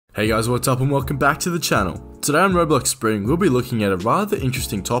Hey guys, what's up and welcome back to the channel. Today on Roblox Spring, we'll be looking at a rather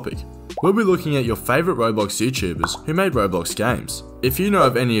interesting topic. We'll be looking at your favourite Roblox YouTubers who made Roblox games. If you know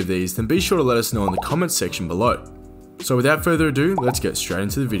of any of these, then be sure to let us know in the comments section below. So without further ado, let's get straight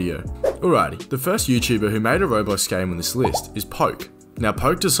into the video. Alrighty, the first YouTuber who made a Roblox game on this list is Poke. Now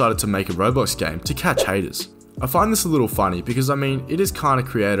Poke decided to make a Roblox game to catch haters. I find this a little funny because it is kinda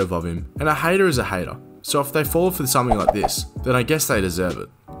creative of him, and a hater is a hater. So if they fall for something like this, then I guess they deserve it.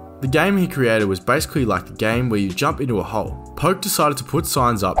 The game he created was basically like the game where you jump into a hole. Poke decided to put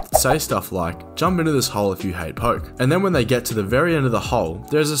signs up that say stuff like, jump into this hole if you hate Poke. And then when they get to the very end of the hole,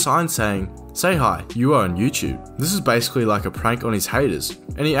 there's a sign saying, say hi, you are on YouTube. This is basically like a prank on his haters,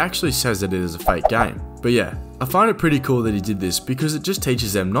 and he actually says that it is a fake game. But yeah, I find it pretty cool that he did this because it just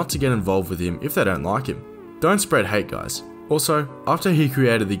teaches them not to get involved with him if they don't like him. Don't spread hate, guys. Also, after he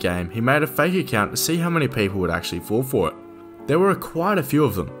created the game, he made a fake account to see how many people would actually fall for it. There were quite a few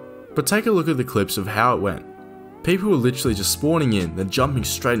of them. But take a look at the clips of how it went. People were literally just spawning in, then jumping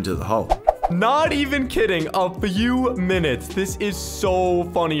straight into the hole. Not even kidding, a few minutes. This is so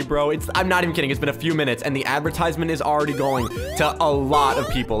funny, bro. I'm not even kidding, it's been a few minutes and the advertisement is already going to a lot of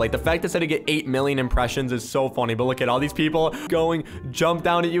people. Like the fact that said to get 8 million impressions is so funny, but look at all these people going, jump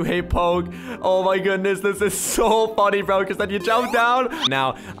down at you hate Poke. Oh my goodness, this is so funny, bro, because then you jump down.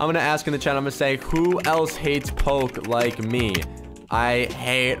 Now, I'm gonna ask in the chat, I'm gonna say, who else hates Poke like me? I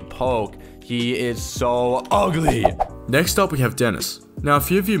hate Poke. He is so ugly. Next up we have Dennis. Now a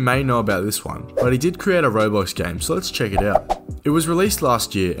few of you may know about this one, but he did create a Roblox game, so let's check it out. It was released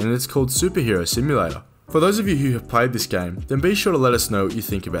last year and it's called Superhero Simulator. For those of you who have played this game, then be sure to let us know what you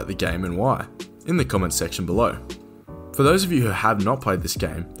think about the game and why, in the comments section below. For those of you who have not played this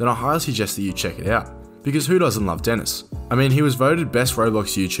game, then I highly suggest that you check it out, because who doesn't love Dennis? He was voted best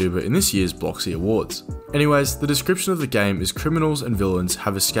Roblox YouTuber in this year's Bloxy Awards. Anyways, the description of the game is criminals and villains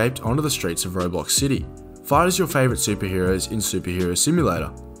have escaped onto the streets of Roblox City. Fight as your favourite superheroes in Superhero Simulator.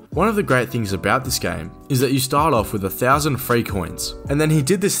 One of the great things about this game is that you start off with 1,000 free coins, and then he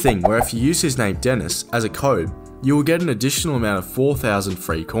did this thing where if you use his name Dennis as a code, you will get an additional amount of 4,000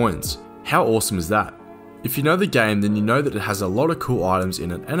 free coins. How awesome is that? If you know the game, then you know that it has a lot of cool items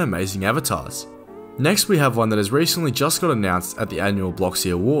in it and amazing avatars. Next we have one that has recently just got announced at the annual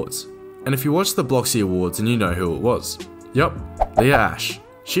Bloxy Awards. And if you watched the Bloxy Awards, then you know who it was. Yup, Leah Ash.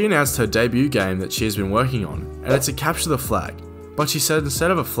 She announced her debut game that she has been working on, and it's a capture the flag. But she said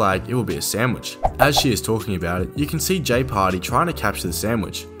instead of a flag, it will be a sandwich. As she is talking about it, you can see Jay Party trying to capture the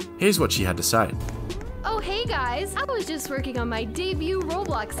sandwich. Here's what she had to say. Oh hey guys, I was just working on my debut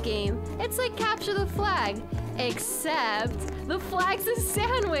Roblox game. It's like capture the flag, except the flag's a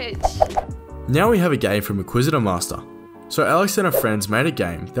sandwich. Now we have a game from Inquisitor Master. So Alex and her friends made a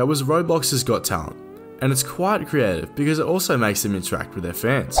game that was Roblox's Got Talent, and it's quite creative because it also makes them interact with their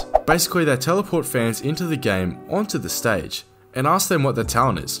fans. Basically they teleport fans into the game onto the stage and ask them what their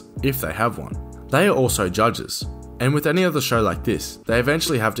talent is, if they have one. They are also judges, and with any other show like this, they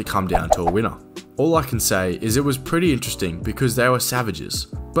eventually have to come down to a winner. All I can say is it was pretty interesting because they were savages,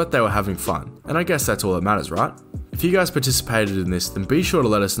 but they were having fun, and I guess that's all that matters, right? If you guys participated in this, then be sure to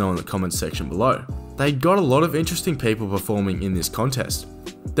let us know in the comments section below. They got a lot of interesting people performing in this contest.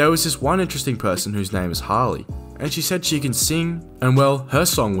 There was this one interesting person whose name is Harley, and she said she can sing, and well, her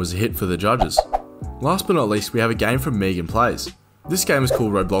song was a hit for the judges. Last but not least, we have a game from Megan Plays. This game is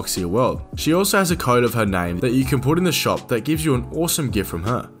called Robloxia World. She also has a code of her name that you can put in the shop that gives you an awesome gift from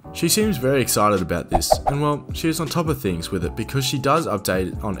her. She seems very excited about this, and well, she is on top of things with it because she does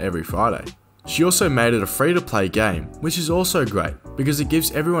update it on every Friday. She also made it a free-to-play game, which is also great because it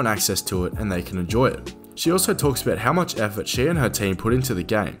gives everyone access to it and they can enjoy it. She also talks about how much effort she and her team put into the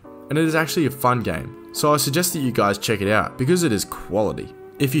game, and it is actually a fun game, so I suggest that you guys check it out because it is quality.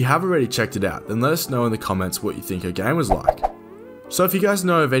 If you have already checked it out, then let us know in the comments what you think her game was like. So if you guys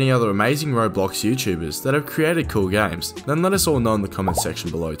know of any other amazing Roblox YouTubers that have created cool games, then let us all know in the comments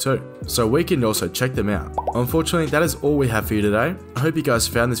section below too, so we can also check them out. Unfortunately, that is all we have for you today. I hope you guys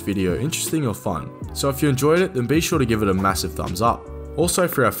found this video interesting or fun, so if you enjoyed it, then be sure to give it a massive thumbs up. Also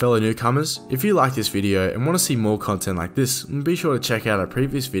for our fellow newcomers, if you like this video and want to see more content like this, then be sure to check out our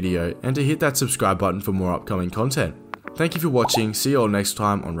previous video and to hit that subscribe button for more upcoming content. Thank you for watching, see you all next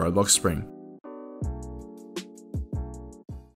time on Roblox Spring.